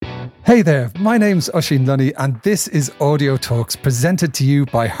Hey there, my name's Oisín Lunny and this is Audio Talks presented to you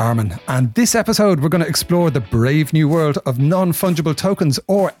by Harman. And this episode we're going to explore the brave new world of non-fungible tokens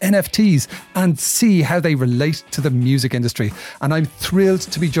or NFTs and see how they relate to the music industry. And I'm thrilled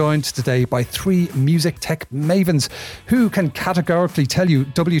to be joined today by three music tech mavens who can categorically tell you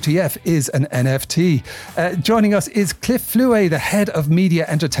WTF is an NFT. Joining us is Cliff Fluey, the head of media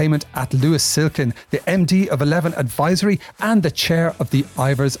entertainment at Lewis Silkin, the MD of 11 Advisory and the chair of the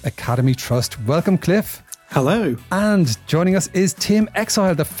Ivers Academy Trust. Welcome, Cliff. Hello. And joining us is Tim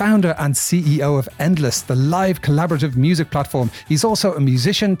Exile, the founder and CEO of Endless, the live collaborative music platform. He's also a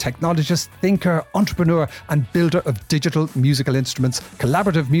musician, technologist, thinker, entrepreneur, and builder of digital musical instruments,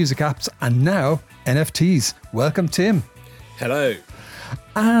 collaborative music apps, and now NFTs. Welcome, Tim. Hello.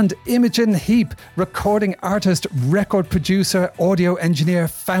 And Imogen Heap, recording artist, record producer, audio engineer,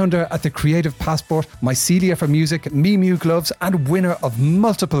 founder at the Creative Passport, Mycelia for Music, Mimu Gloves, and winner of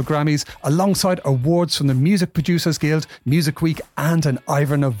multiple Grammys, alongside awards from the Music Producers Guild, Music Week, and an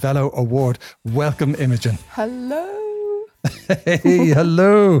Ivor Novello Award. Welcome, Imogen. Hello. Hey,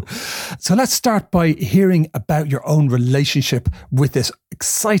 hello. So let's start by hearing about your own relationship with this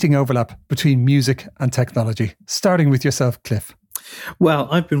exciting overlap between music and technology. Starting with yourself, Cliff. Well,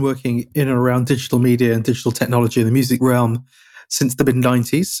 I've been working in and around digital media and digital technology in the music realm since the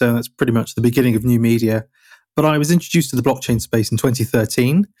mid-90s, so that's pretty much the beginning of new media. But I was introduced to the blockchain space in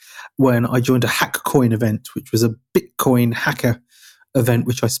 2013 when I joined a HackCoin event, which was a Bitcoin hacker event,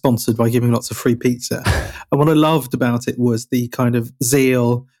 which I sponsored by giving lots of free pizza. And what I loved about it was the kind of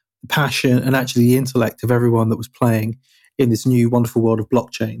zeal, passion, and actually the intellect of everyone that was playing in this new wonderful world of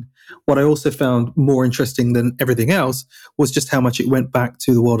blockchain. What I also found more interesting than everything else was just how much it went back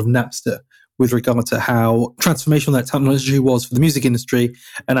to the world of Napster with regard to how transformational that technology was for the music industry,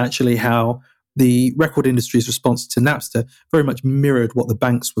 and actually how the record industry's response to Napster very much mirrored what the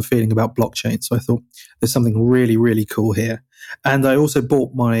banks were feeling about blockchain. So I thought there's something really, really cool here. And I also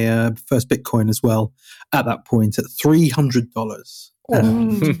bought my first Bitcoin as well at that point at $300.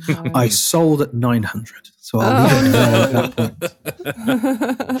 I sold at 900. So I'll leave it there at that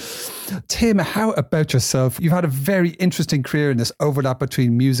point. Tim, how about yourself? You've had a very interesting career in this overlap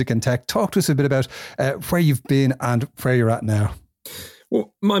between music and tech. Talk to us a bit about where you've been and where you're at now.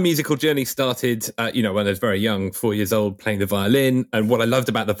 Well, my musical journey started, when I was very young, 4 years old, playing the violin. And what I loved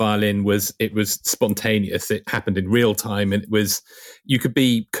about the violin was it was spontaneous. It happened in real time, and you could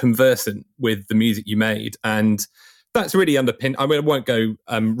be conversant with the music you made. And that's really underpinned. I mean, I won't go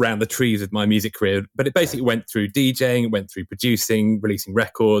round the trees with my music career, but it basically went through DJing, it went through producing, releasing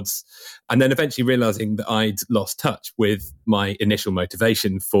records, and then eventually realizing that I'd lost touch with my initial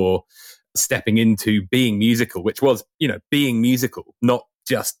motivation for stepping into being musical, which was, being musical, not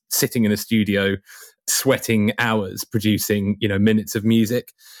just sitting in a studio, sweating hours, producing, minutes of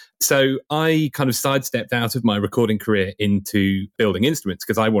music. So I kind of sidestepped out of my recording career into building instruments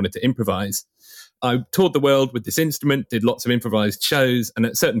because I wanted to improvise. I toured the world with this instrument, did lots of improvised shows. And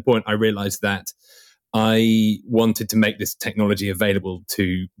at a certain point, I realized that I wanted to make this technology available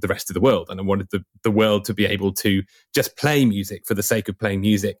to the rest of the world. And I wanted the world to be able to just play music for the sake of playing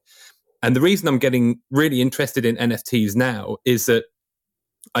music. And the reason I'm getting really interested in NFTs now is that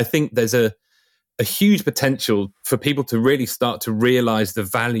I think there's a huge potential for people to really start to realize the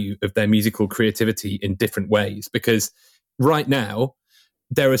value of their musical creativity in different ways. Because right now,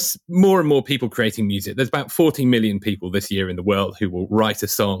 there are more and more people creating music. There's about 40 million people this year in the world who will write a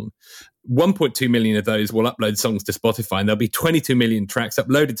song. 1.2 million of those will upload songs to Spotify, and there'll be 22 million tracks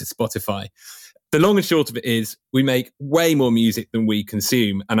uploaded to Spotify. The long and short of it is we make way more music than we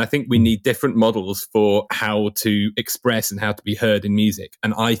consume. And I think we need different models for how to express and how to be heard in music.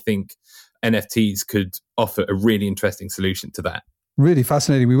 And I think NFTs could offer a really interesting solution to that. Really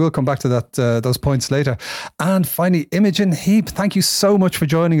fascinating. We will come back to that those points later. And finally, Imogen Heap, thank you so much for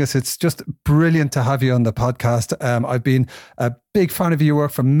joining us. It's just brilliant to have you on the podcast. I've been a big fan of your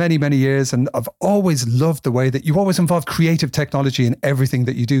work for many, many years, and I've always loved the way that you always involve creative technology in everything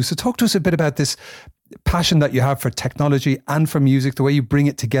that you do. So talk to us a bit about this passion that you have for technology and for music, the way you bring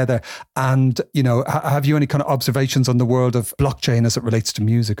it together. And, have you any kind of observations on the world of blockchain as it relates to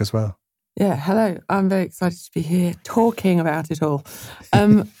music as well? Yeah, hello. I'm very excited to be here talking about it all.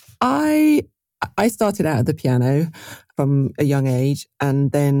 I started out at the piano from a young age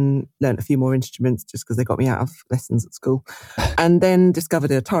and then learnt a few more instruments just because they got me out of lessons at school. And then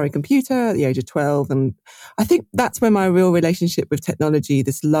discovered an Atari computer at the age of 12. And I think that's where my real relationship with technology,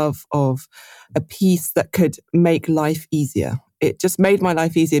 this love of a piece that could make life easier. It just made my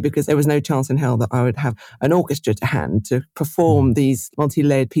life easier because there was no chance in hell that I would have an orchestra to hand to perform these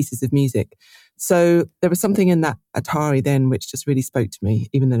multi-layered pieces of music. So there was something in that Atari then which just really spoke to me,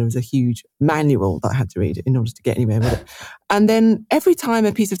 even though there was a huge manual that I had to read in order to get anywhere with it. And then every time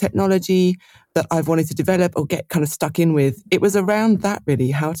a piece of technology that I've wanted to develop or get kind of stuck in with, it was around that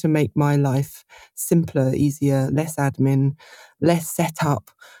really, how to make my life simpler, easier, less admin, less setup,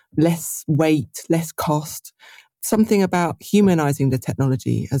 less weight, less cost. Something about humanizing the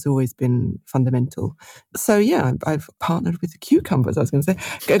technology has always been fundamental. So yeah, I've partnered with the cucumbers, I was going to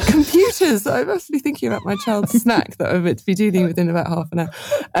say. Computers, I must be thinking about my child's snack that I'm meant to be dealing with in about half an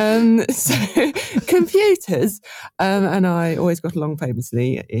hour. So computers, and I always got along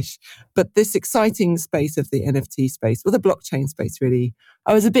famously-ish. But this exciting space of the NFT space, or the blockchain space really,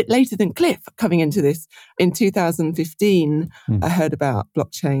 I was a bit later than Cliff coming into this. In 2015, I heard about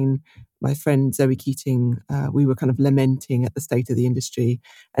blockchain. My friend Zoe Keating, we were kind of lamenting at the state of the industry,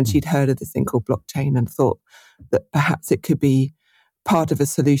 and she'd heard of this thing called blockchain and thought that perhaps it could be part of a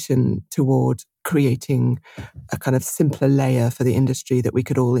solution toward creating a kind of simpler layer for the industry that we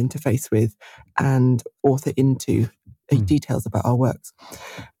could all interface with and author into details about our works.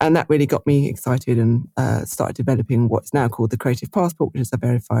 And that really got me excited and started developing what's now called the Creative Passport, which is a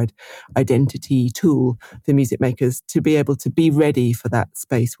verified identity tool for music makers to be able to be ready for that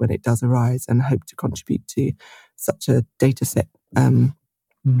space when it does arise, and hope to contribute to such a data set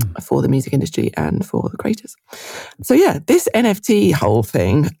for the music industry and for the creators. So yeah, this NFT whole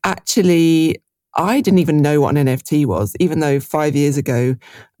thing, actually, I didn't even know what an NFT was, even though 5 years ago,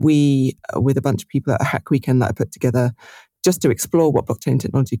 we, with a bunch of people at a hack weekend that I put together just to explore what blockchain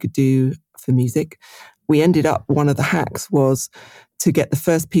technology could do for music, we ended up, one of the hacks was to get the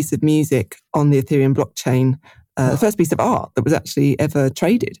first piece of music on the Ethereum blockchain, the first piece of art that was actually ever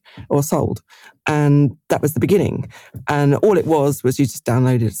traded or sold. And that was the beginning. And all it was you just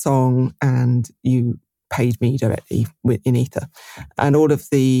downloaded a song and you paid me directly in Ether. And all of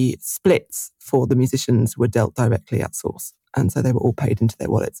the splits for the musicians were dealt directly at source. And so they were all paid into their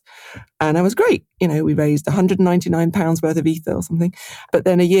wallets. And it was great. You know, we raised £199 worth of Ether or something. But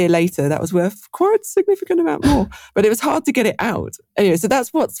then a year later, that was worth quite a significant amount more. But it was hard to get it out. Anyway, so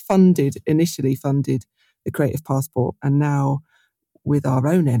that's what's initially funded the Creative Passport. And now with our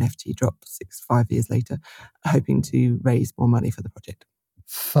own NFT drop 5 years later, hoping to raise more money for the project.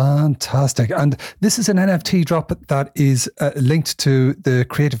 Fantastic. And this is an NFT drop that is linked to the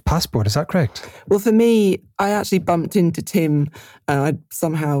Creative Passport. Is that correct? Well, for me, I actually bumped into Tim. I'd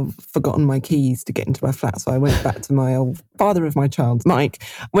somehow forgotten my keys to get into my flat. So I went back to my old father of my child, Mike,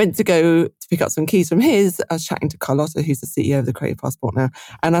 went to go to pick up some keys from his. I was chatting to Carlotta, who's the CEO of the Creative Passport now.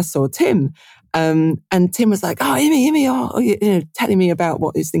 And I saw Tim. And Tim was like, Imi, telling me about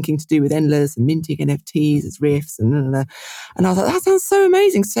what he's thinking to do with Endless and minting NFTs as riffs and blah, blah, blah. And I was like, that sounds so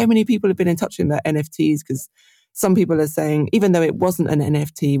amazing. So many people have been in touch with me about NFTs, because some people are saying, even though it wasn't an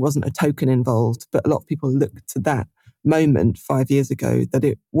NFT, wasn't a token involved, but a lot of people looked to that moment 5 years ago that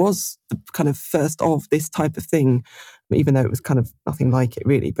it was the kind of first of this type of thing, even though it was kind of nothing like it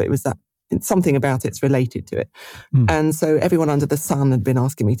really, but it was that something about it's related to it. And so everyone under the sun had been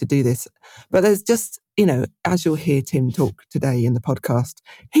asking me to do this. But there's just, as you'll hear Tim talk today in the podcast,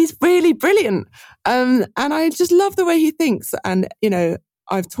 he's really brilliant. And I just love the way he thinks. And,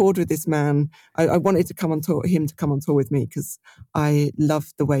 I've toured with this man. I wanted to him to come on tour with me because I love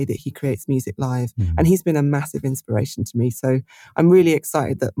the way that he creates music live. And he's been a massive inspiration to me. So I'm really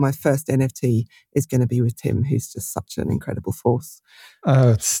excited that my first NFT is going to be with Tim, who's just such an incredible force.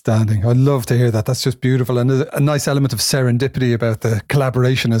 Outstanding. I love to hear that. That's just beautiful. And a nice element of serendipity about the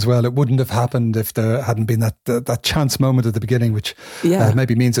collaboration as well. It wouldn't have happened if there hadn't been that chance moment at the beginning, which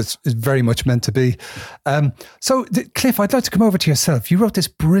maybe means it's very much meant to be. So Cliff, I'd like to come over to yourself. You wrote this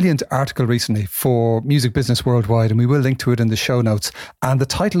brilliant article recently for Music Business Worldwide, and we will link to it in the show notes. And the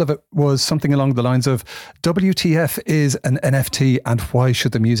title of it was something along the lines of WTF is an NFT and why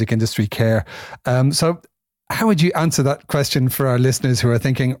should the music industry care? So how would you answer that question for our listeners who are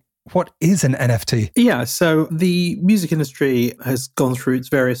thinking, what is an NFT? Yeah, so the music industry has gone through its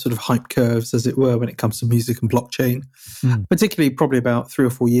various sort of hype curves, as it were, when it comes to music and blockchain, particularly probably about 3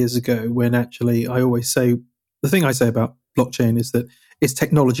 or 4 years ago, when actually I always say, the thing I say about blockchain is that it's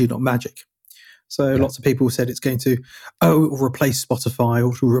technology, not magic. So lots of people said it's going to, it will replace Spotify,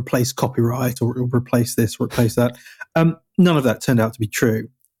 or it will replace copyright, or it will replace this, or replace that. None of that turned out to be true.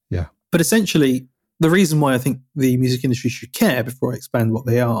 Yeah. But essentially, the reason why I think the music industry should care, before I expand what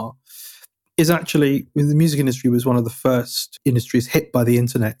they are, is actually the music industry was one of the first industries hit by the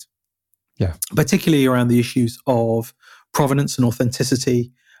internet. Yeah. Particularly around the issues of provenance and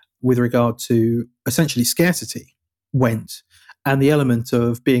authenticity with regard to essentially scarcity and the element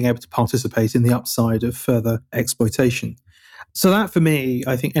of being able to participate in the upside of further exploitation. So that, for me,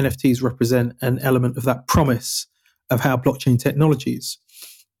 I think NFTs represent an element of that promise of how blockchain technologies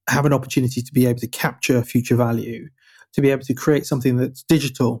have an opportunity to be able to capture future value, to be able to create something that's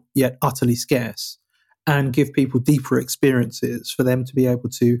digital yet utterly scarce, and give people deeper experiences for them to be able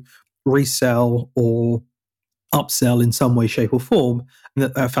to resell or upsell in some way, shape, or form, and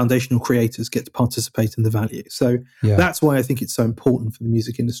that our foundational creators get to participate in the value. So that's why I think it's so important for the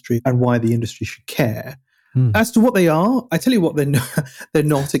music industry and why the industry should care. As to what they are, I tell you what, they're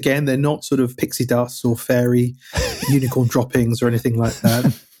not. Again, they're not sort of pixie dust or fairy unicorn droppings or anything like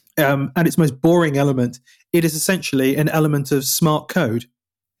that. At its most boring element, it is essentially an element of smart code.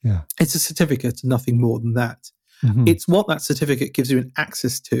 Yeah, it's a certificate, nothing more than that. It's what that certificate gives you an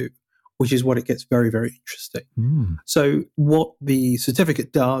access to, which is what it gets very, very interesting. So what the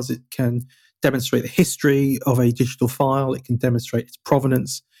certificate does, it can demonstrate the history of a digital file. It can demonstrate its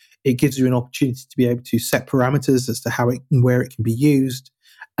provenance. It gives you an opportunity to be able to set parameters as to how it and where it can be used,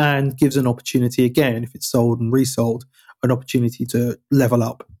 and gives an opportunity, again, if it's sold and resold, an opportunity to level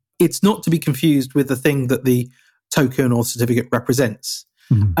up. It's not to be confused with the thing that the token or certificate represents.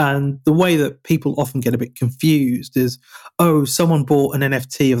 And the way that people often get a bit confused is, oh, someone bought an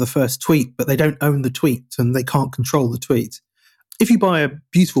NFT of the first tweet, but they don't own the tweet and they can't control the tweet. If you buy a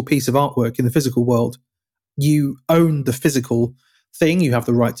beautiful piece of artwork in the physical world, you own the physical thing, you have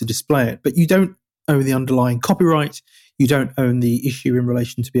the right to display it, but you don't own the underlying copyright, you don't own the issue in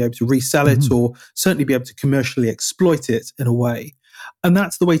relation to be able to resell it or certainly be able to commercially exploit it in a way. And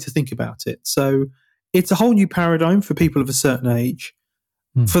that's the way to think about it. So it's a whole new paradigm for people of a certain age.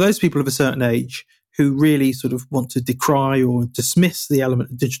 For those people of a certain age who really sort of want to decry or dismiss the element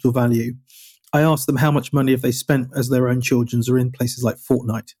of digital value, I ask them how much money have they spent as their own children's are in places like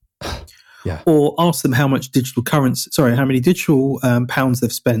Fortnite. Or ask them how much how many digital pounds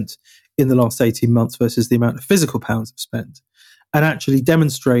they've spent in the last 18 months versus the amount of physical pounds they've spent, and actually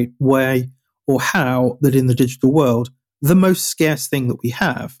demonstrate why or how that in the digital world, the most scarce thing that we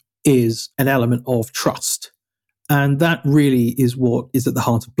have is an element of trust. And that really is what is at the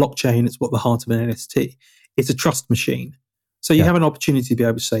heart of blockchain. It's what the heart of an NFT. It's a trust machine. So you have an opportunity to be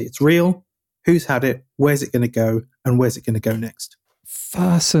able to say it's real, who's had it, where's it going to go, and where's it going to go next.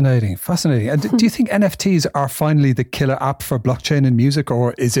 Fascinating. And do you think NFTs are finally the killer app for blockchain in music,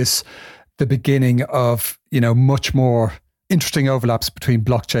 or is this the beginning of, much more interesting overlaps between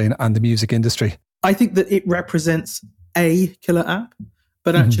blockchain and the music industry? I think that it represents a killer app,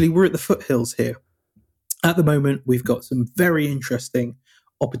 but actually we're at the foothills here. At the moment, we've got some very interesting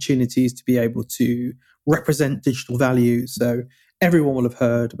opportunities to be able to represent digital value. So everyone will have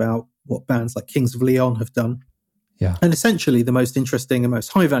heard about what bands like Kings of Leon have done. Yeah. And essentially, the most interesting and most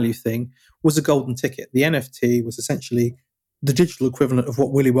high value thing was a golden ticket. The NFT was essentially the digital equivalent of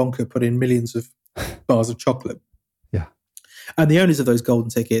what Willy Wonka put in millions of bars of chocolate. Yeah. And the owners of those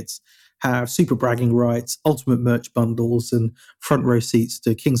golden tickets have super bragging rights, ultimate merch bundles, and front row seats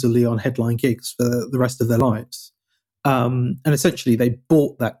to Kings of Leon headline gigs for the rest of their lives. And essentially, they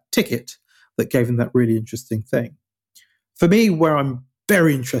bought that ticket that gave them that really interesting thing. For me, where I'm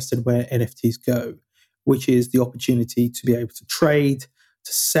very interested where NFTs go, which is the opportunity to be able to trade,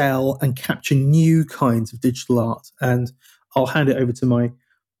 to sell, and capture new kinds of digital art. And I'll hand it over to my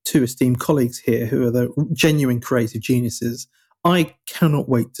two esteemed colleagues here who are the genuine creative geniuses. I cannot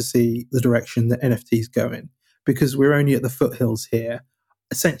wait to see the direction that NFTs go in, because we're only at the foothills here.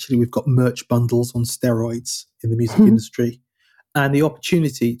 Essentially, we've got merch bundles on steroids in the music industry, and the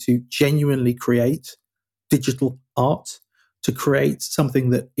opportunity to genuinely create digital art, to create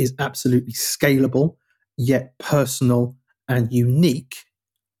something that is absolutely scalable, yet personal and unique,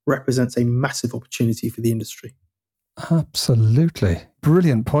 represents a massive opportunity for the industry. Absolutely.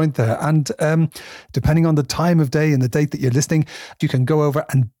 Brilliant point there. And depending on the time of day and the date that you're listening, you can go over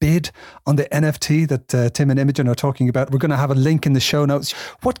and bid on the NFT that Tim and Imogen are talking about. We're going to have a link in the show notes.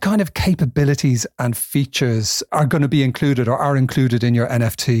 What kind of capabilities and features are going to be included or are included in your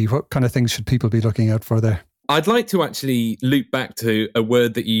NFT? What kind of things should people be looking out for there? I'd like to actually loop back to a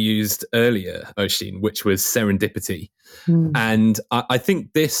word that you used earlier, Oisin, which was serendipity. And I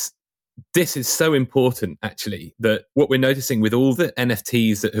think this is so important, actually, that what we're noticing with all the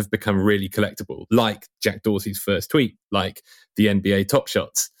NFTs that have become really collectible, like Jack Dorsey's first tweet, like the NBA Top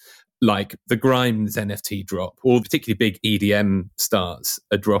Shots, like the Grimes NFT drop, or particularly big EDM stars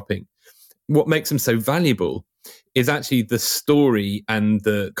are dropping. What makes them so valuable is actually the story and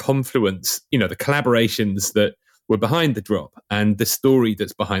the confluence, the collaborations that were behind the drop and the story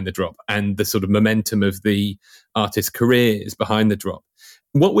that's behind the drop and the sort of momentum of the artist's careers behind the drop.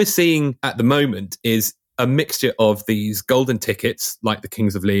 What we're seeing at the moment is a mixture of these golden tickets like the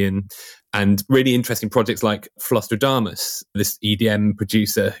Kings of Leon and really interesting projects like Flostradamus, this EDM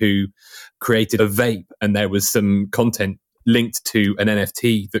producer who created a vape, and there was some content linked to an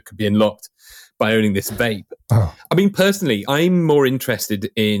NFT that could be unlocked by owning this vape. Oh. I mean, personally, I'm more interested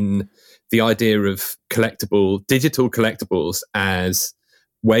in the idea of digital collectibles as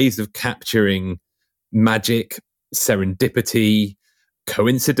ways of capturing magic, serendipity,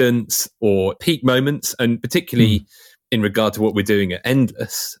 coincidence, or peak moments, and particularly in regard to what we're doing at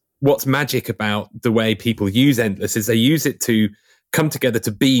Endless. What's magic about the way people use Endless is they use it to come together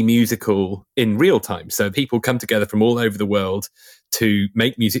to be musical in real time. So people come together from all over the world to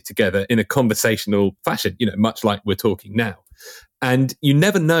make music together in a conversational fashion, much like we're talking now. And you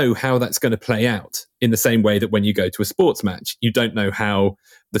never know how that's going to play out, in the same way that when you go to a sports match, you don't know how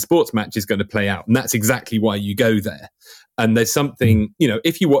the sports match is going to play out. And that's exactly why you go there. And there's something,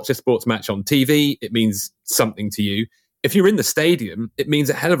 if you watch a sports match on TV, it means something to you. If you're in the stadium, it means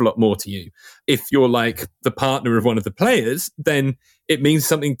a hell of a lot more to you. If you're like the partner of one of the players, then it means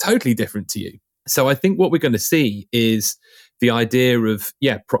something totally different to you. So I think what we're going to see is the idea of,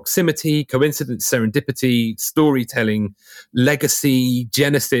 proximity, coincidence, serendipity, storytelling, legacy,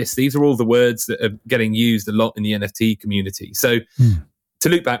 genesis. These are all the words that are getting used a lot in the NFT community. So to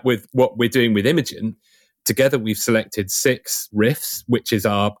loop back with what we're doing with Imogen, together we've selected 6 riffs, which is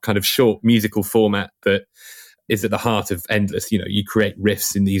our kind of short musical format that is at the heart of Endless. You create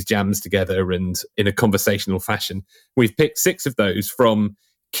riffs in these jams together and in a conversational fashion. We've picked 6 of those from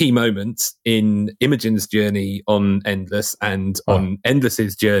key moments in Imogen's journey on Endless and on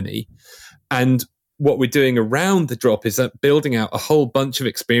Endless's journey. And what we're doing around the drop is building out a whole bunch of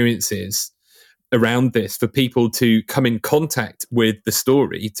experiences around this for people to come in contact with the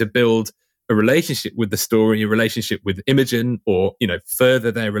story, to build a relationship with the story, a relationship with Imogen, or,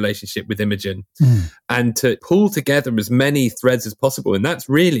 further their relationship with Imogen, and to pull together as many threads as possible. And that's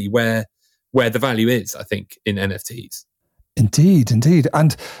really where the value is, I think, in NFTs. Indeed.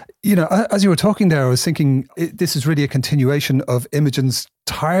 And, as you were talking there, I was thinking this is really a continuation of Imogen's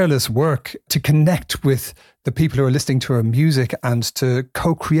tireless work to connect with the people who are listening to her music and to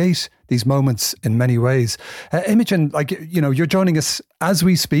co-create these moments in many ways. Imogen, you're joining us as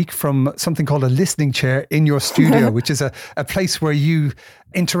we speak from something called a listening chair in your studio, which is a place where you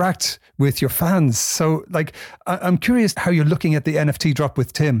interact with your fans. So, I'm curious how you're looking at the NFT drop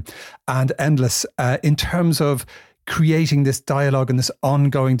with Tim and Endless in terms of creating this dialogue and this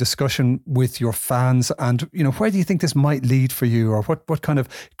ongoing discussion with your fans, and where do you think this might lead for you, or what kind of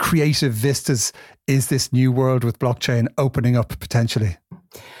creative vistas is this new world with blockchain opening up potentially?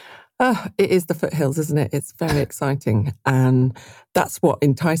 It is the foothills, isn't it? It's very exciting, and that's what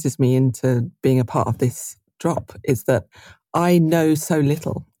entices me into being a part of this drop, is that I know so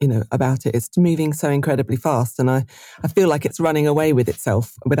little, about it. It's moving so incredibly fast, and I feel like it's running away with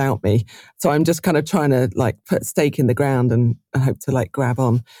itself without me. So I'm just kind of trying to put a stake in the ground and hope to grab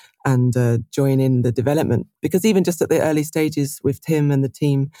on and join in the development. Because even just at the early stages with Tim and the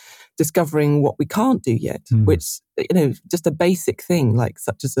team, discovering what we can't do yet, which, just a basic thing,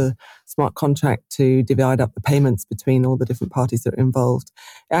 such as a smart contract to divide up the payments between all the different parties that are involved,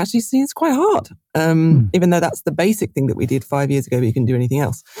 it actually seems quite hard. Even though that's the basic thing that we did 5 years ago, but you can do anything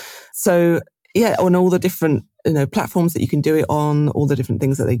else. So, on all the different platforms that you can do it on, all the different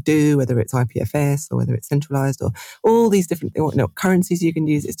things that they do, whether it's IPFS or whether it's centralized, or all these different currencies you can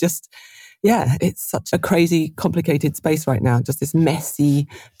use. It's just, it's such a crazy, complicated space right now. Just this messy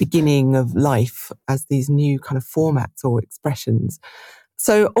beginning of life as these new kind of formats or expressions.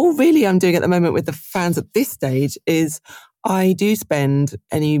 So all really I'm doing at the moment with the fans at this stage is I do spend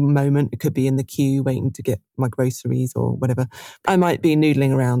any moment, it could be in the queue waiting to get my groceries or whatever, I might be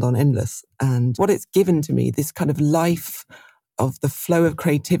noodling around on Endless. And what it's given to me, this kind of life of the flow of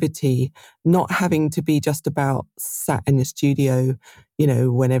creativity, not having to be just about sat in a studio,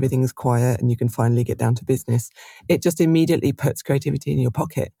 when everything's quiet and you can finally get down to business. It just immediately puts creativity in your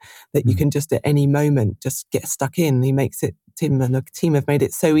pocket that you can just at any moment just get stuck in. He makes it, Tim and the team have made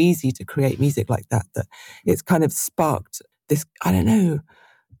it so easy to create music like that it's kind of sparked this,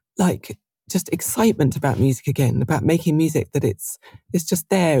 just excitement about music again, about making music that it's just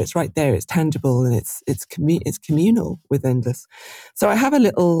there, it's right there, it's tangible, and it's communal with Endless. So I have a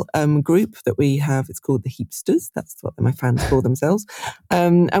little group that we have. It's called the Heapsters. That's what my fans call themselves,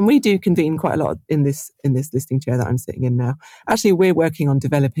 and we do convene quite a lot in this listening chair that I'm sitting in now. Actually, we're working on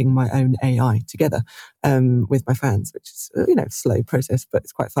developing my own AI together with my fans, which is slow process, but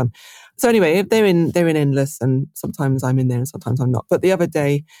it's quite fun. So anyway, they're in Endless, and sometimes I'm in there and sometimes I'm not. But the other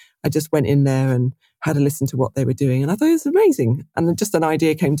day, I just went in there and had a listen to what they were doing. And I thought it was amazing. And then just an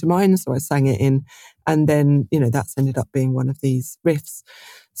idea came to mind. So I sang it in. And then, that's ended up being one of these riffs.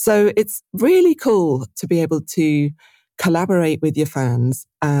 So it's really cool to be able to collaborate with your fans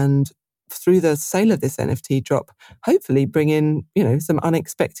and through the sale of this NFT drop, hopefully bring in, some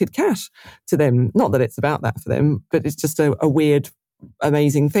unexpected cash to them. Not that it's about that for them, but it's just a weird,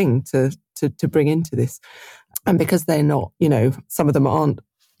 amazing thing to bring into this. And because they're not, some of them aren't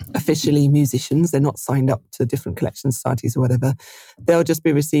officially musicians, they're not signed up to different collection societies or whatever, they'll just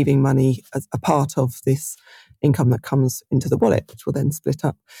be receiving money as a part of this income that comes into the wallet, which will then split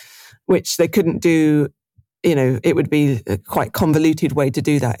up, which they couldn't do. It would be a quite convoluted way to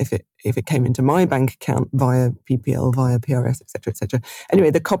do that if it came into my bank account via PPL, via PRS, etc., etc.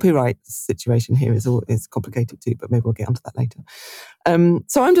 Anyway, the copyright situation here is complicated too, but maybe we'll get onto that later.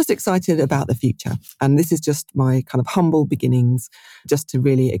 So I'm just excited about the future, and this is just my kind of humble beginnings, just to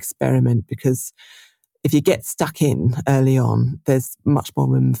really experiment. Because if you get stuck in early on, there's much more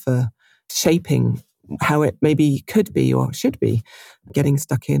room for shaping how it maybe could be or should be. Getting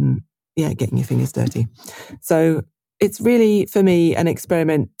stuck in. Getting your fingers dirty. So it's really, for me, an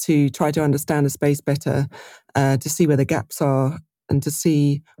experiment to try to understand a space better, to see where the gaps are and to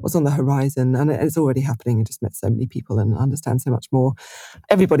see what's on the horizon. And it's already happening. I just met so many people and understand so much more.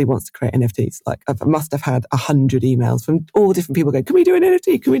 Everybody wants to create NFTs. Like I must have had 100 emails from all different people going, can we do an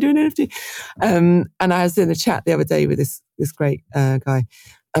NFT? Can we do an NFT? And I was in a chat the other day with this great guy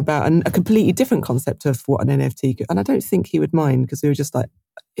about a completely different concept of what an NFT could. And I don't think he would mind, because we were just like,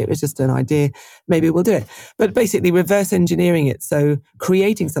 it was just an idea. Maybe we'll do it. But basically reverse engineering it. So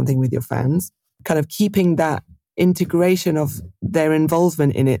creating something with your fans, kind of keeping that integration of their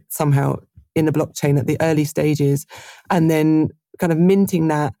involvement in it somehow in the blockchain at the early stages, and then kind of minting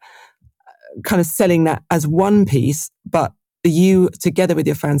that, kind of selling that as one piece, but you together with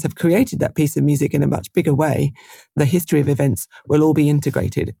your fans have created that piece of music in a much bigger way. The history of events will all be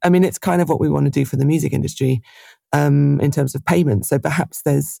integrated. I mean, it's kind of what we want to do for the music industry in terms of payment. So perhaps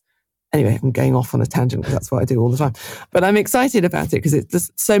anyway, I'm going off on a tangent because that's what I do all the time. But I'm excited about it because it's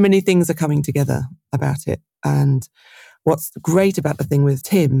just so many things are coming together about it. And what's great about the thing with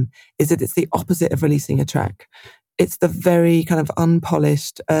Tim is that it's the opposite of releasing a track. It's the very kind of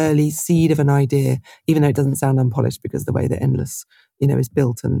unpolished early seed of an idea, even though it doesn't sound unpolished because the way that Endless, is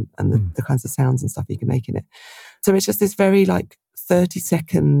built and the kinds of sounds and stuff you can make in it. So it's just this very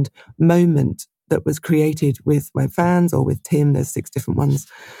 30-second moment that was created with my fans or with Tim. There's 6 different ones.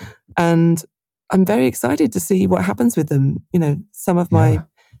 And I'm very excited to see what happens with them. Some of my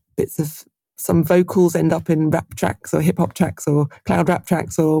bits of some vocals end up in rap tracks or hip hop tracks or cloud rap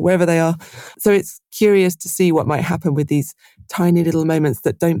tracks or wherever they are. So it's curious to see what might happen with these tiny little moments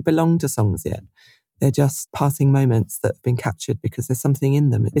that don't belong to songs yet. They're just passing moments that have been captured because there's something in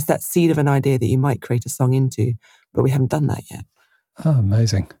them. It's that seed of an idea that you might create a song into, but we haven't done that yet. Oh,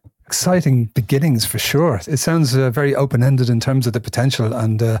 amazing. Exciting beginnings for sure. It sounds very open-ended in terms of the potential,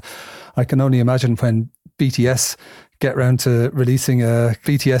 and I can only imagine when BTS get round to releasing a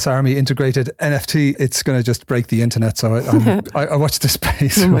BTS Army integrated NFT, it's going to just break the internet. So I watch this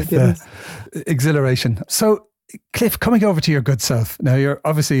space with exhilaration. So Cliff, coming over to your good self. Now, you're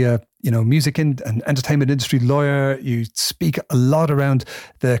obviously a music and entertainment industry lawyer. You speak a lot around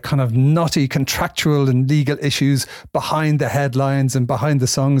the kind of knotty contractual and legal issues behind the headlines and behind the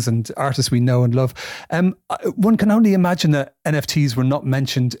songs and artists we know and love. One can only imagine that NFTs were not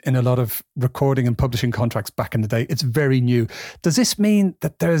mentioned in a lot of recording and publishing contracts back in the day. It's very new. Does this mean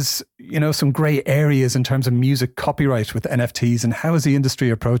that there's, some grey areas in terms of music copyright with NFTs, and how is the industry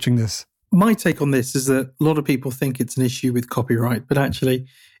approaching this? My take on this is that a lot of people think it's an issue with copyright, but actually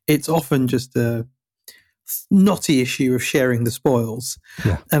it's often just a knotty issue of sharing the spoils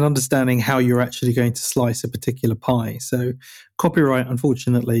and understanding how you're actually going to slice a particular pie. So copyright,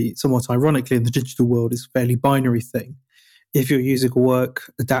 unfortunately, somewhat ironically in the digital world, is a fairly binary thing. If you're using a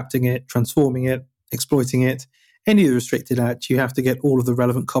work, adapting it, transforming it, exploiting it, any of the restricted acts, you have to get all of the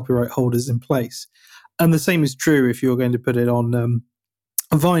relevant copyright holders in place. And the same is true if you're going to put it on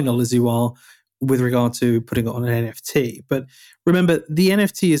vinyl as you are with regard to putting it on an NFT. But remember, the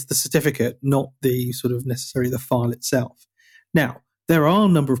NFT is the certificate, not the sort of necessarily the file itself. Now, there are a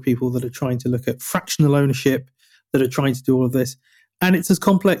number of people that are trying to look at fractional ownership, that are trying to do all of this, and it's as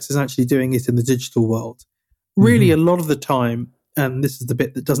complex as actually doing it in the digital world. Really, a lot of the time, and this is the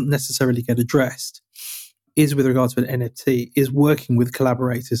bit that doesn't necessarily get addressed, is with regard to an NFT, is working with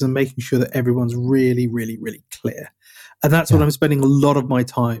collaborators and making sure that everyone's really, really, really clear. And that's what I'm spending a lot of my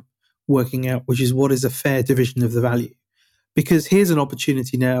time working out, which is what is a fair division of the value. Because here's an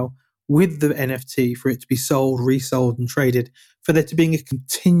opportunity now with the NFT for it to be sold, resold and traded, for there to be a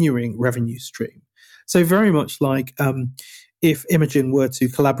continuing revenue stream. So very much like if Imogen were to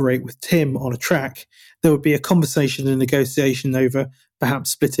collaborate with Tim on a track, there would be a conversation and negotiation over perhaps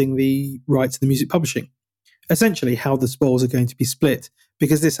splitting the rights to the music publishing. Essentially, how the spoils are going to be split,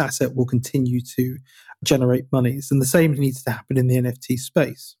 because this asset will continue to generate monies. And the same needs to happen in the NFT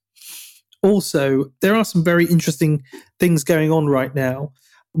space. Also, there are some very interesting things going on right now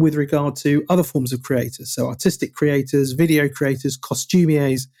with regard to other forms of creators. So artistic creators, video creators,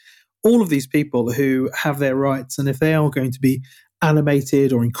 costumiers, all of these people who have their rights. And if they are going to be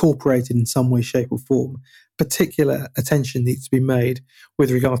animated or incorporated in some way, shape or form, particular attention needs to be made with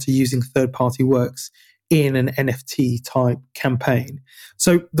regard to using third-party works in an NFT type campaign.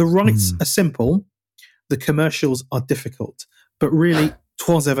 So the rights are simple, the commercials are difficult, but really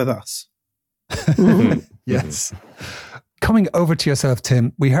 'twas ever thus. Yes. Coming over to yourself,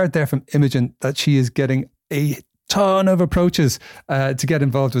 Tim, we heard there from Imogen that she is getting a ton of approaches to get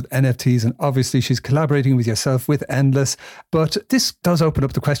involved with NFTs, and obviously she's collaborating with yourself with Endless. But this does open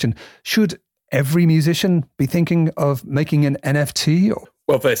up the question, should every musician be thinking of making an NFT?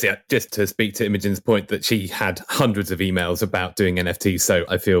 Well, firstly, just to speak to Imogen's point that she had hundreds of emails about doing NFTs, so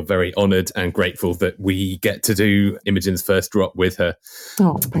I feel very honoured and grateful that we get to do Imogen's first drop with her.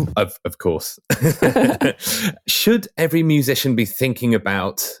 Oh, thanks. Of course. Should every musician be thinking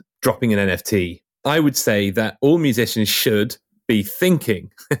about dropping an NFT? I would say that all musicians should be thinking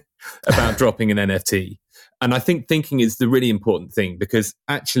about dropping an NFT. And I think thinking is the really important thing, because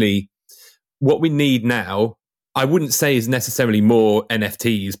actually what we need now, I wouldn't say is necessarily more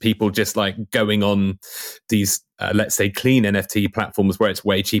NFTs, people just like going on these, let's say, clean NFT platforms where it's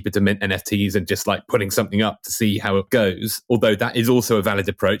way cheaper to mint NFTs and just like putting something up to see how it goes. Although that is also a valid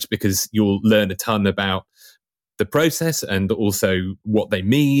approach, because you'll learn a ton about the process and also what they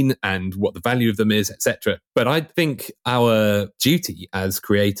mean and what the value of them is, etc. But I think our duty as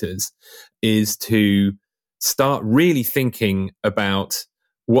creators is to start really thinking about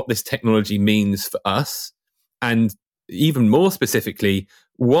what this technology means for us. And even more specifically,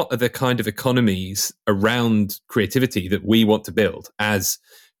 what are the kind of economies around creativity that we want to build as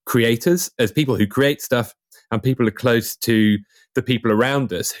creators, as people who create stuff, and people are close to the people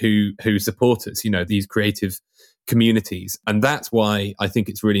around us who support us, these creative communities. And that's why I think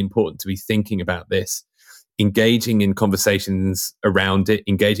it's really important to be thinking about this, engaging in conversations around it,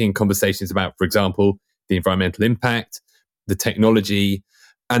 engaging in conversations about, for example, the environmental impact, the technology,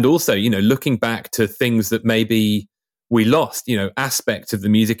 and also, looking back to things that maybe we lost, aspects of the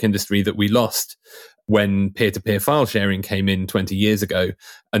music industry that we lost when peer-to-peer file sharing came in 20 years ago,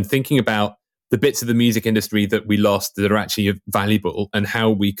 and thinking about the bits of the music industry that we lost that are actually valuable and how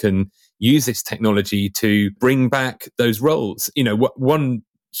we can use this technology to bring back those roles. One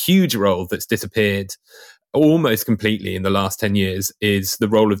huge role that's disappeared almost completely in the last 10 years is the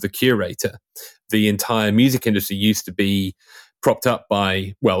role of the curator. The entire music industry used to be propped up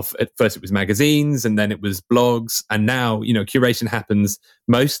by, well, at first it was magazines and then it was blogs. And now, curation happens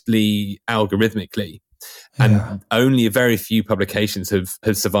mostly algorithmically. And only a very few publications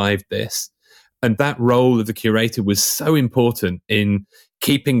have survived this. And that role of the curator was so important in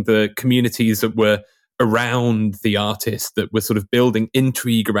keeping the communities that were around the artists, that were sort of building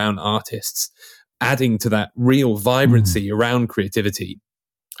intrigue around artists, adding to that real vibrancy around creativity.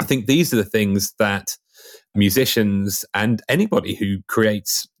 I think these are the things that musicians and anybody who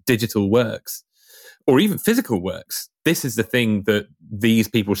creates digital works or even physical works, this is the thing that these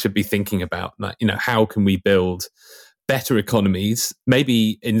people should be thinking about. Like, how can we build better economies,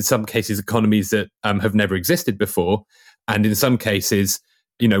 maybe in some cases economies that have never existed before, and in some cases,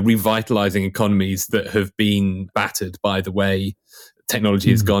 revitalizing economies that have been battered by the way technology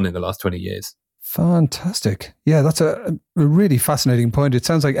has gone in the last 20 years. Fantastic. Yeah, that's a really fascinating point. It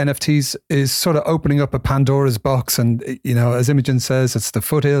sounds like NFTs is sort of opening up a Pandora's box. And, as Imogen says, it's the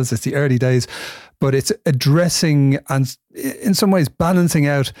foothills, it's the early days, but it's addressing and in some ways balancing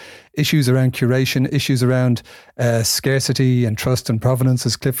out issues around curation, issues around scarcity and trust and provenance,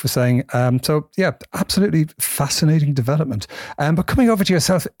 as Cliff was saying. So yeah, absolutely fascinating development. But coming over to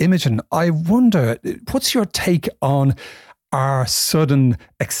yourself, Imogen, I wonder, what's your take on our sudden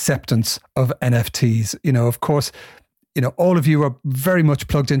acceptance of NFTs? Of course, all of you are very much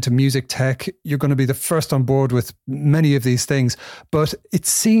plugged into music tech. You're going to be the first on board with many of these things. But it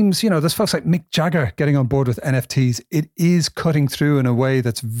seems, there's folks like Mick Jagger getting on board with NFTs. It is cutting through in a way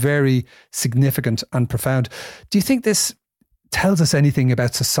that's very significant and profound. Do you think this tells us anything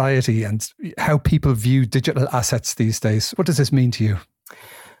about society and how people view digital assets these days? What does this mean to you?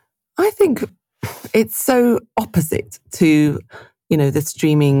 I think it's so opposite to, the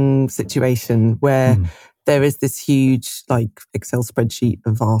streaming situation where there is this huge Excel spreadsheet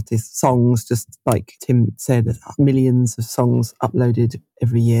of artists, songs, just like Tim said, millions of songs uploaded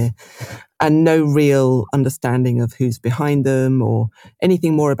every year, and no real understanding of who's behind them or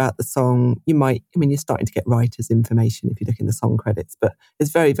anything more about the song. You're starting to get writers' information if you look in the song credits, but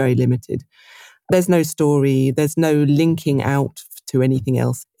it's very, very limited. There's no story, there's no linking out to anything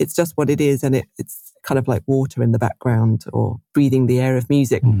else. It's just what it is, and it's kind of like water in the background or breathing the air of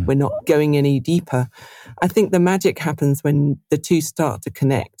music. We're not going any deeper. I think the magic happens when the two start to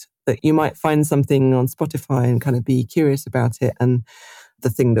connect, that you might find something on Spotify and kind of be curious about it, and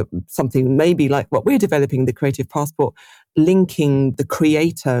something maybe like what we're developing, the Creative Passport, linking the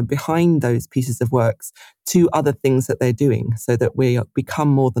creator behind those pieces of works to other things that they're doing, so that we become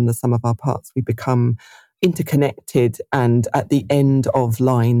more than the sum of our parts. We become interconnected and at the end of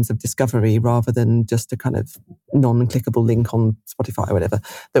lines of discovery, rather than just a kind of non-clickable link on Spotify or whatever,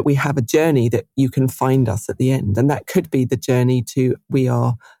 that we have a journey that you can find us at the end. And that could be the journey to, we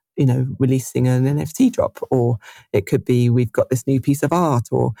are releasing an NFT drop, or it could be we've got this new piece of art,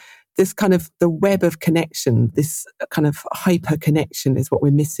 or this kind of the web of connection, this kind of hyper connection is what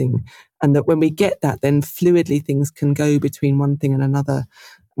we're missing. And that when we get that, then fluidly things can go between one thing and another.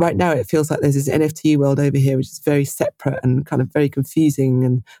 Right now, it feels like there's this NFT world over here, which is very separate and kind of very confusing.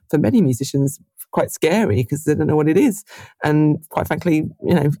 And for many musicians, quite scary because they don't know what it is. And quite frankly,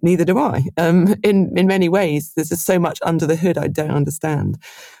 neither do I. In many ways, there's just so much under the hood I don't understand.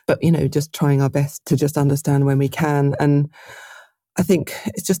 But, just trying our best to just understand when we can. And I think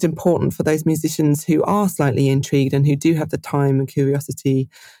it's just important for those musicians who are slightly intrigued and who do have the time and curiosity,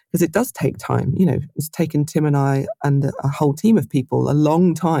 because it does take time. It's taken Tim and I and a whole team of people a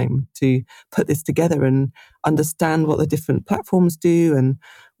long time to put this together and understand what the different platforms do and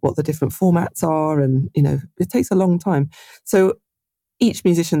what the different formats are. And, it takes a long time. So each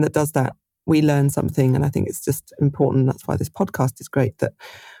musician that does that, we learn something. And I think it's just important. That's why this podcast is great, that,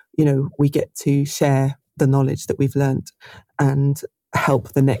 we get to share the knowledge that we've learned and help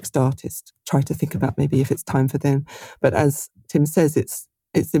the next artist try to think about maybe if it's time for them. But as Tim says,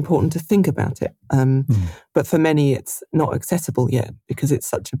 it's important to think about it. But for many, it's not accessible yet because it's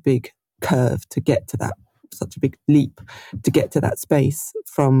such a big curve to get to that, such a big leap to get to that space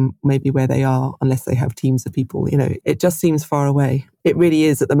from maybe where they are, unless they have teams of people. It just seems far away. It really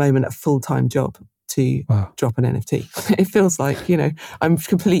is at the moment a full-time job to drop an NFT. It feels like, I'm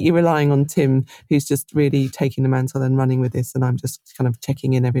completely relying on Tim, who's just really taking the mantle and running with this. And I'm just kind of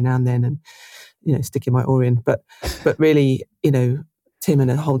checking in every now and then and, sticking my oar in. But really, Tim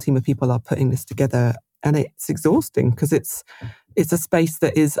and a whole team of people are putting this together, and it's exhausting because it's a space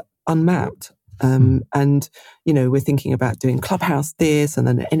that is unmapped. And, we're thinking about doing Clubhouse this and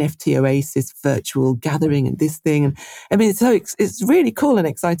then an NFT Oasis virtual gathering and this thing. And I mean, it's really cool and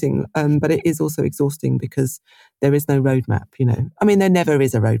exciting, but it is also exhausting because there is no roadmap, there never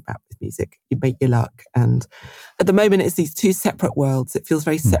is a roadmap with music. You make your luck. And at the moment, it's these two separate worlds. It feels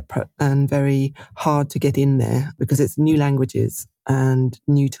very separate and very hard to get in there because it's new languages and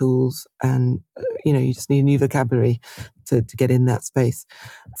new tools and, you just need a new vocabulary to get in that space.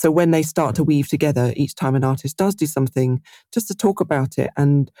 So when they start to weave together, each time an artist does do something, just to talk about it,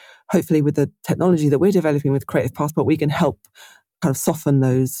 and hopefully with the technology that we're developing with Creative Passport, we can help kind of soften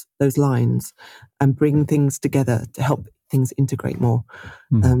those lines and bring things together to help things integrate more,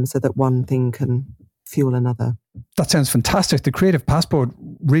 so that one thing can fuel another. That sounds fantastic. The Creative Passport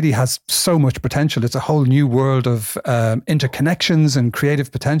really has so much potential. It's a whole new world of interconnections and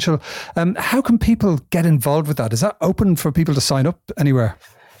creative potential. How can people get involved with that? Is that open for people to sign up anywhere?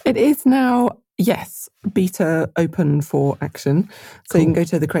 It is now, yes, beta open for action. So You can go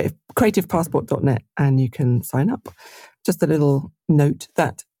to the creativepassport.net and you can sign up. Just a little note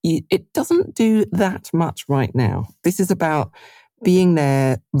that it doesn't do that much right now. This is about being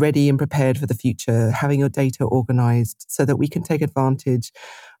there, ready and prepared for the future, having your data organized so that we can take advantage,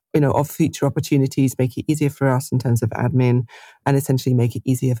 of future opportunities, make it easier for us in terms of admin, and essentially make it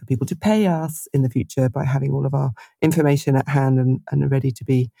easier for people to pay us in the future by having all of our information at hand and ready to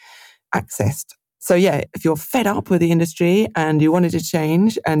be accessed. So yeah, if you're fed up with the industry and you want it to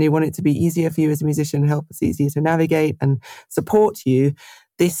change and you want it to be easier for you as a musician, help us easier to navigate and support you,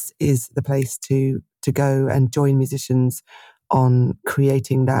 this is the place to go and join musicians on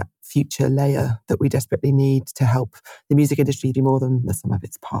creating that future layer that we desperately need to help the music industry do more than the sum of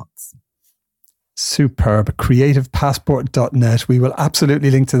its parts. Superb. Creativepassport.net. We will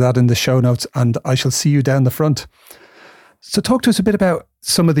absolutely link to that in the show notes, and I shall see you down the front. So talk to us a bit about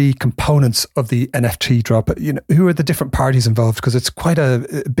some of the components of the NFT drop. Who are the different parties involved? Because it's quite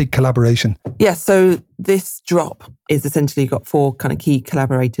a big collaboration. Yes, so this drop is essentially got 4 kind of key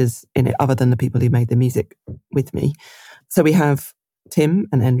collaborators in it, other than the people who made the music with me. So we have Tim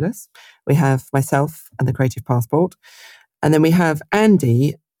and Endless, we have myself and the Creative Passport, and then we have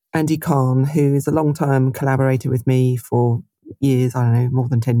Andy Khan, who is a long-time collaborator with me for years, I don't know, more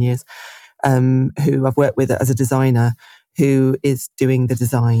than 10 years, who I've worked with as a designer, who is doing the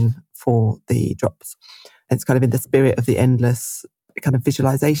design for the drops. It's kind of in the spirit of the Endless kind of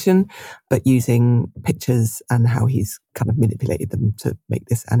visualization, but using pictures and how he's kind of manipulated them to make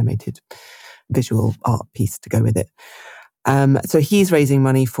this animated visual art piece to go with it. So he's raising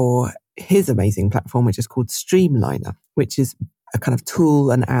money for his amazing platform, which is called Streamliner, which is a kind of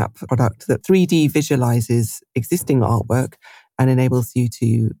tool and app product that 3D visualizes existing artwork and enables you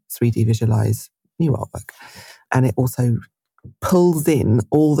to 3D visualize new artwork. And it also pulls in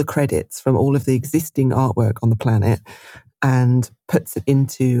all the credits from all of the existing artwork on the planet and puts it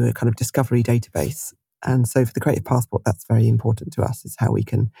into a kind of discovery database. And so for the Creative Passport, that's very important to us, is how we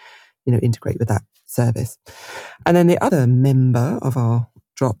can, integrate with that service. And then the other member of our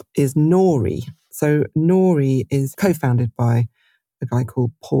drop is Nori. So Nori is co-founded by a guy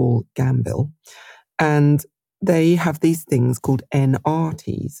called Paul Gambill. And they have these things called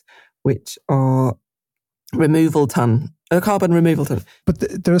NRTs, which are carbon removal ton.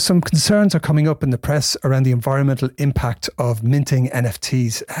 But there are some concerns are coming up in the press around the environmental impact of minting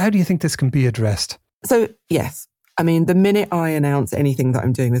NFTs. How do you think this can be addressed? So, yes. I mean, the minute I announce anything that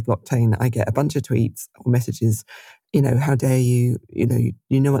I'm doing with blockchain, I get a bunch of tweets or messages, how dare you, you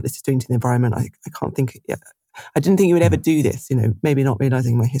know what this is doing to the environment. I can't think, I didn't think you would ever do this, maybe not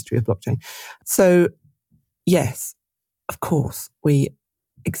realizing my history of blockchain. So, yes, of course, we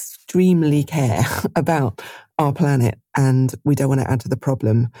extremely care about our planet and we don't want to add to the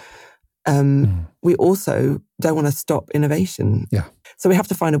problem. We also don't want to stop innovation. Yeah. So we have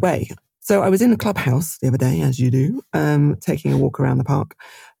to find a way. So I was in a clubhouse the other day, as you do, taking a walk around the park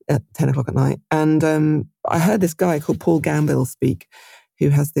at 10 o'clock at night. And I heard this guy called Paul Gambill speak, who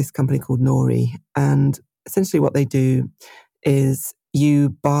has this company called Nori. And essentially what they do is you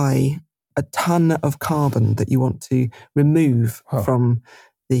buy a ton of carbon that you want to remove from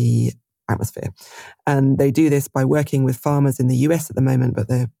the atmosphere. And they do this by working with farmers in the US at the moment, but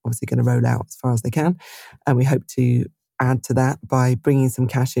they're obviously going to roll out as far as they can. And we hope to add to that by bringing some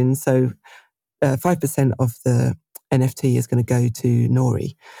cash in. So 5% of the NFT is going to go to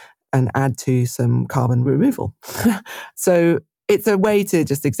Nori and add to some carbon removal. So it's a way to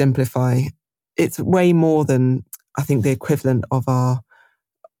just exemplify. It's way more than, I think, the equivalent of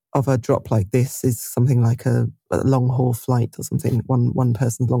a drop like this is something like a long haul flight or something, one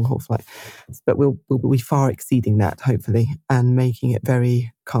person's long haul flight. But we'll be far exceeding that, hopefully, and making it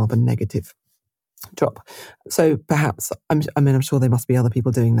very carbon negative drop. So perhaps, I'm sure there must be other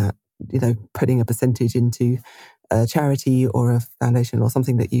people doing that, putting a percentage into a charity or a foundation or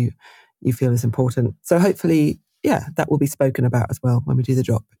something that you feel is important. So hopefully, that will be spoken about as well when we do the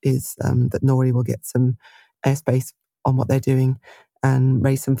drop, is that Nori will get some airspace on what they're doing and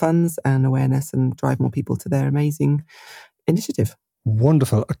raise some funds and awareness and drive more people to their amazing initiative.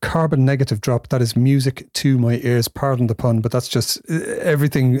 Wonderful. A carbon negative drop. That is music to my ears. Pardon the pun, but that's just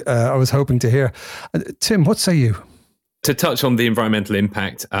everything I was hoping to hear. Tim, what say you? To touch on the environmental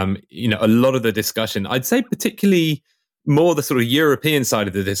impact, a lot of the discussion, I'd say particularly more the sort of European side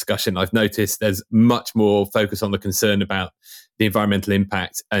of the discussion, I've noticed there's much more focus on the concern about the environmental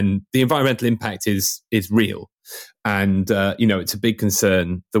impact. And the environmental impact is real. And, it's a big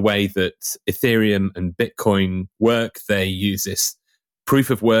concern, the way that Ethereum and Bitcoin work. They use this proof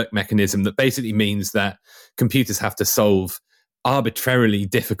of work mechanism that basically means that computers have to solve arbitrarily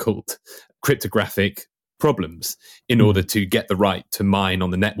difficult cryptographic problems in order to get the right to mine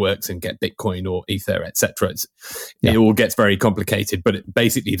on the networks and get Bitcoin or Ether, etc. It all gets very complicated, but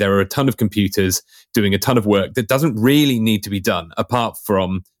basically there are a ton of computers doing a ton of work that doesn't really need to be done apart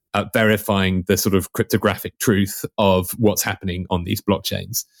from verifying the sort of cryptographic truth of what's happening on these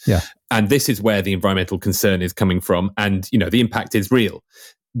blockchains. Yeah. And this is where the environmental concern is coming from. And, the impact is real.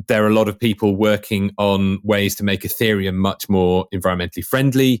 There are a lot of people working on ways to make Ethereum much more environmentally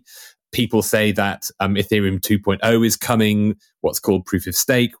friendly. People say that Ethereum 2.0 is coming, what's called proof of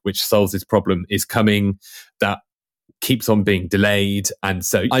stake, which solves this problem, is coming. That keeps on being delayed. And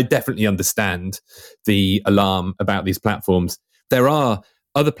so I definitely understand the alarm about these platforms. There are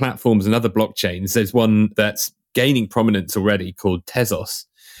other platforms and other blockchains. There's one that's gaining prominence already called Tezos,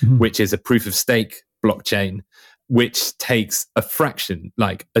 which is a proof of stake blockchain, which takes a fraction,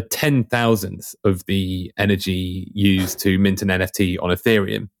 like a 10,000th of the energy used to mint an NFT on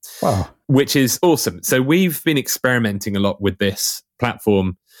Ethereum. Wow. Which is awesome. So we've been experimenting a lot with this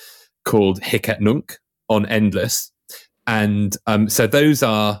platform called Hic et Nunc, on Endless. And so those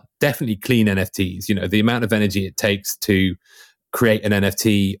are definitely clean NFTs. You know, the amount of energy it takes to create an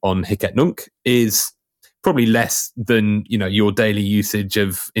NFT on Hic et Nunc is probably less than, you know, your daily usage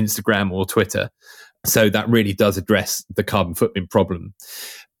of Instagram or Twitter. So that really does address the carbon footprint problem.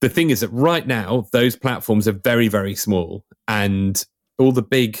 The thing is that right now, those platforms are very, very small, and all the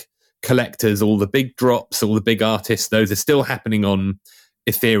big collectors, all the big drops, all the big artists, those are still happening on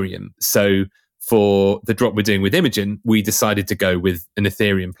Ethereum. So for the drop we're doing with Imogen, we decided to go with an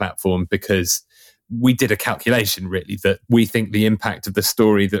Ethereum platform because we did a calculation really that we think the impact of the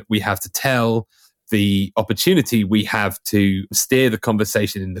story that we have to tell, the opportunity we have to steer the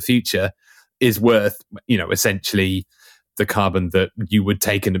conversation in the future is worth, you know, essentially the carbon that you would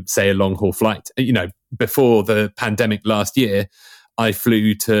take in, say, a long haul flight. You know, before the pandemic last year, I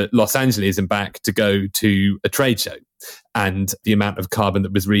flew to Los Angeles and back to go to a trade show. And the amount of carbon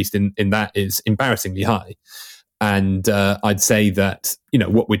that was released in that is embarrassingly high. And I'd say that, you know,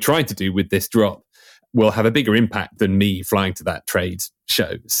 what we're trying to do with this drop will have a bigger impact than me flying to that trade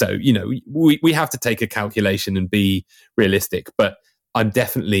show. So, you know, we have to take a calculation and be realistic. But I'm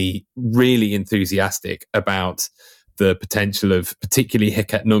definitely really enthusiastic about the potential of particularly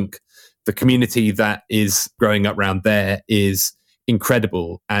Hic et Nunc. The community that is growing up around there is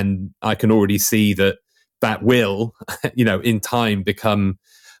incredible. And I can already see that will, you know, in time become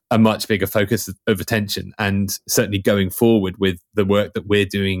a much bigger focus of attention. And certainly going forward with the work that we're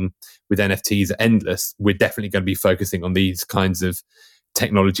doing with NFTs at Endless, we're definitely going to be focusing on these kinds of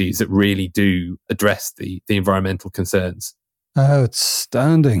technologies that really do address the environmental concerns.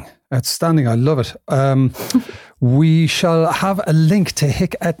 Outstanding. I love it. We shall have a link to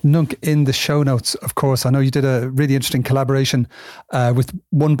Hic et Nunc in the show notes, of course. I know you did a really interesting collaboration with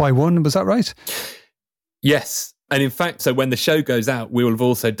One by One. Was that right? Yes. And in fact, so when the show goes out, we will have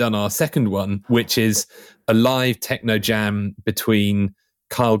also done our second one, which is a live techno jam between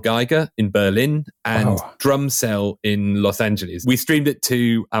Kyle Geiger in Berlin and Drum Cell in Los Angeles. We streamed it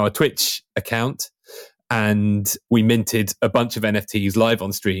to our Twitch account and we minted a bunch of NFTs live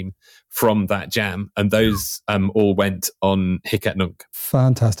on stream from that jam. And those all went on Hic et Nunc.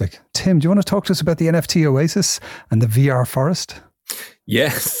 Fantastic. Tim, do you want to talk to us about the NFT Oasis and the VR Forest?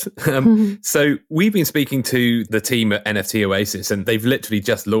 Yes. So we've been speaking to the team at NFT Oasis, and they've literally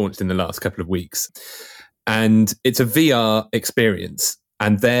just launched in the last couple of weeks. And it's a VR experience,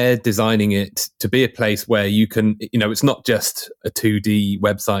 and they're designing it to be a place where you can, you know, it's not just a 2D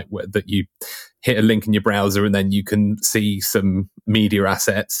website that you hit a link in your browser and then you can see some media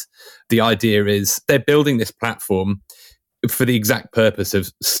assets. The idea is they're building this platform for the exact purpose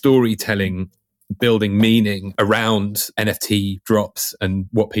of storytelling, building meaning around NFT drops and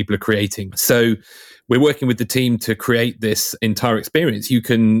what people are creating. So we're working with the team to create this entire experience. You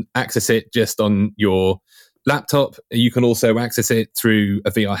can access it just on your laptop. You can also access it through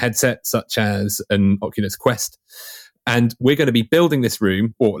a VR headset, such as an Oculus Quest. And we're going to be building this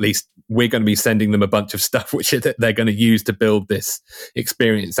room, or at least we're going to be sending them a bunch of stuff which they're going to use to build this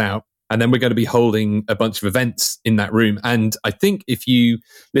experience out. And then we're going to be holding a bunch of events in that room. And I think if you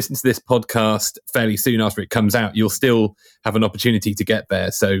listen to this podcast fairly soon after it comes out, you'll still have an opportunity to get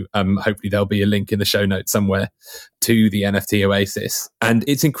there. So hopefully there'll be a link in the show notes somewhere to the NFT Oasis. And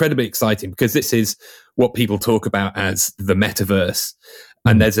it's incredibly exciting because this is what people talk about as the metaverse.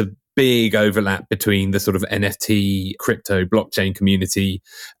 And there's a big overlap between the sort of NFT, crypto, blockchain community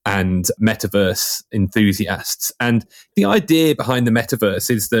and metaverse enthusiasts. And the idea behind the metaverse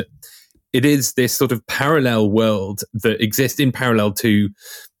is that it is this sort of parallel world that exists in parallel to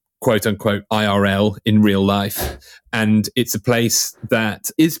quote unquote IRL in real life. And it's a place that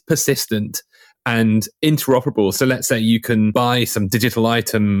is persistent and interoperable. So let's say you can buy some digital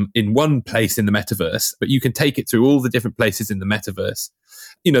item in one place in the metaverse, but you can take it through all the different places in the metaverse.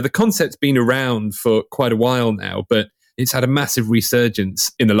 You know, the concept's been around for quite a while now, but it's had a massive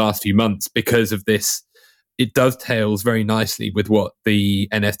resurgence in the last few months because of this. It dovetails very nicely with what the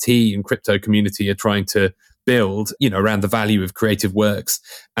NFT and crypto community are trying to build, you know, around the value of creative works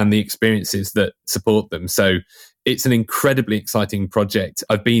and the experiences that support them. So it's an incredibly exciting project.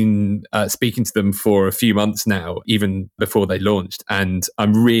 I've been speaking to them for a few months now, even before they launched. And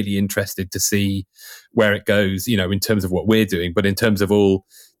I'm really interested to see where it goes, you know, in terms of what we're doing, but in terms of all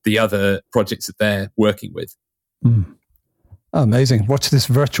the other projects that they're working with. Amazing. Watch this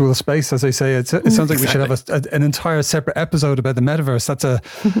virtual space, as I say. It sounds like we should have an entire separate episode about the metaverse. That's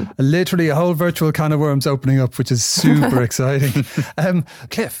literally a whole virtual can of worms opening up, which is super exciting.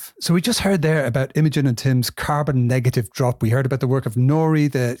 Cliff, so we just heard there about Imogen and Tim's carbon negative drop. We heard about the work of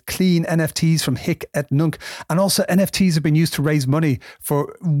Nori, the clean NFTs from Hic et Nunc, and also NFTs have been used to raise money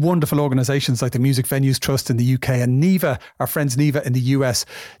for wonderful organisations like the Music Venues Trust in the UK and Neva, our friends Neva in the US.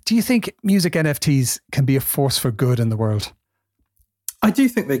 Do you think music NFTs can be a force for good in the world? I do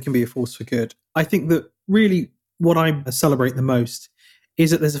think they can be a force for good. I think that really what I celebrate the most is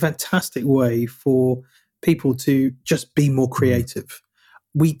that there's a fantastic way for people to just be more creative.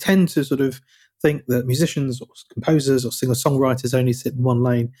 We tend to sort of think that musicians or composers or singer-songwriters only sit in one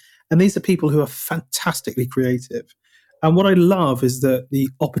lane. And these are people who are fantastically creative. And what I love is that the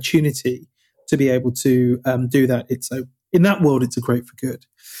opportunity to be able to do that. In that world, it's a great for good.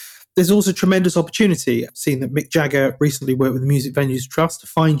 There's also tremendous opportunity. I've seen that Mick Jagger recently worked with the Music Venues Trust to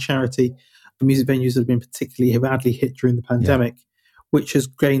find charity for music venues that have been particularly badly hit during the pandemic, which has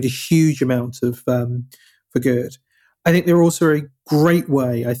gained a huge amount of for good. I think they're also a great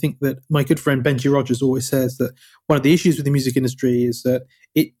way. I think that my good friend Benji Rogers always says that one of the issues with the music industry is that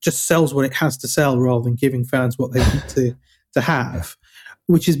it just sells what it has to sell rather than giving fans what they want to have,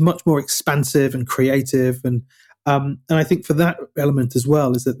 which is much more expansive and creative. And I think for that element as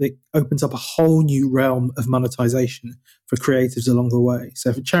well is that it opens up a whole new realm of monetization for creatives along the way.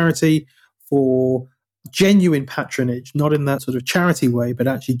 So for charity, for genuine patronage, not in that sort of charity way, but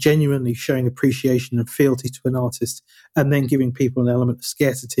actually genuinely showing appreciation and fealty to an artist, and then giving people an element of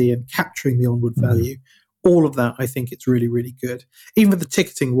scarcity and capturing the onward value. All of that, I think it's really, really good. Even with the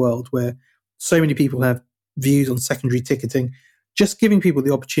ticketing world, where so many people have views on secondary ticketing, just giving people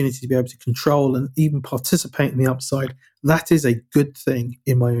the opportunity to be able to control and even participate in the upside, that is a good thing,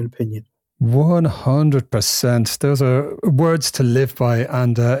 in my own opinion. 100%. Those are words to live by.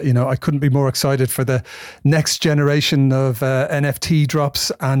 And, I couldn't be more excited for the next generation of NFT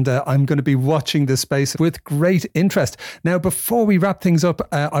drops. And I'm going to be watching this space with great interest. Now, before we wrap things up,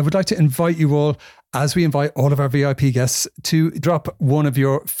 I would like to invite you all, as we invite all of our VIP guests, to drop one of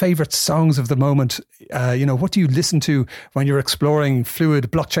your favourite songs of the moment. What do you listen to when you're exploring fluid,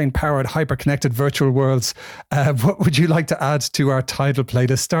 blockchain-powered, hyper-connected virtual worlds? What would you like to add to our title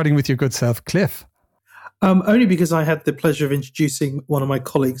playlist, starting with your good self, Cliff? Only because I had the pleasure of introducing one of my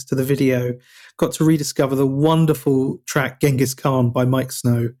colleagues to the video, got to rediscover the wonderful track Genghis Khan by Mike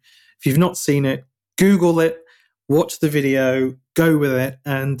Snow. If you've not seen it, Google it, watch the video, go with it,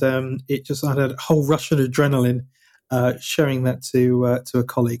 and it just had a whole rush of adrenaline showing that to a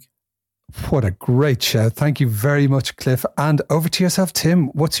colleague. What a great shout. Thank you very much, Cliff. And over to yourself, Tim.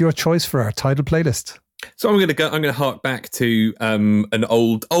 What's your choice for our title playlist? So I'm going to hark back to an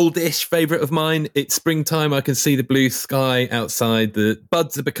oldish favourite of mine. It's springtime. I can see the blue sky outside. The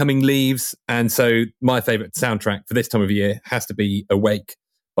buds are becoming leaves. And so my favourite soundtrack for this time of year has to be Awake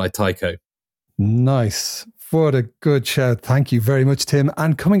by Tycho. Nice. What a good shout. Thank you very much, Tim.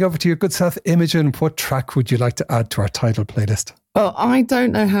 And coming over to your good self, Imogen, what track would you like to add to our title playlist? Well, I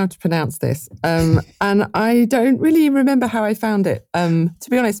don't know how to pronounce this. And I don't really remember how I found it. To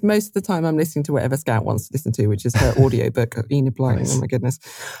be honest, most of the time I'm listening to whatever Scout wants to listen to, which is her audiobook, Enid Blyton. Nice. Oh my goodness.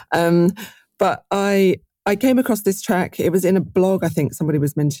 But I came across this track. It was in a blog, I think this woman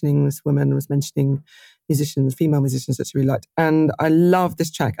was mentioning female musicians that she really liked. And I love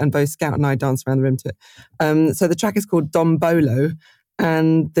this track, and both Scout and I danced around the room to it. So the track is called Dombolo,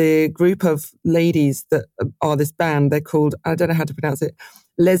 and the group of ladies that are this band, they're called, I don't know how to pronounce it,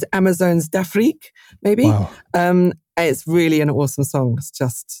 Les Amazones d'Afrique, maybe. Wow. It's really an awesome song. It's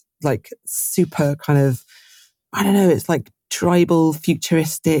just like super kind of, I don't know, it's like tribal,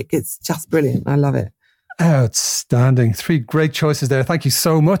 futuristic. It's just brilliant. I love it. Outstanding. 3 great choices there. Thank you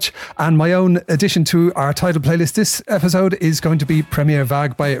so much. And my own addition to our title playlist this episode is going to be Première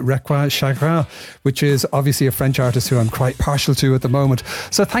Vague by Requin Chagrin, which is obviously a French artist who I'm quite partial to at the moment.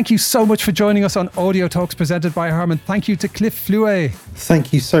 So thank you so much for joining us on Audio Talks presented by Harman. Thank you to Cliff Fluet.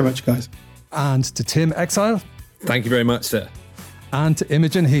 Thank you so much, guys. And to Tim Exile. Thank you very much, sir. And to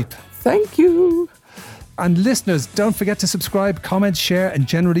Imogen Heap. Thank you. And listeners, don't forget to subscribe, comment, share, and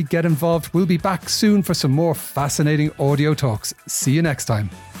generally get involved. We'll be back soon for some more fascinating audio talks. See you next time.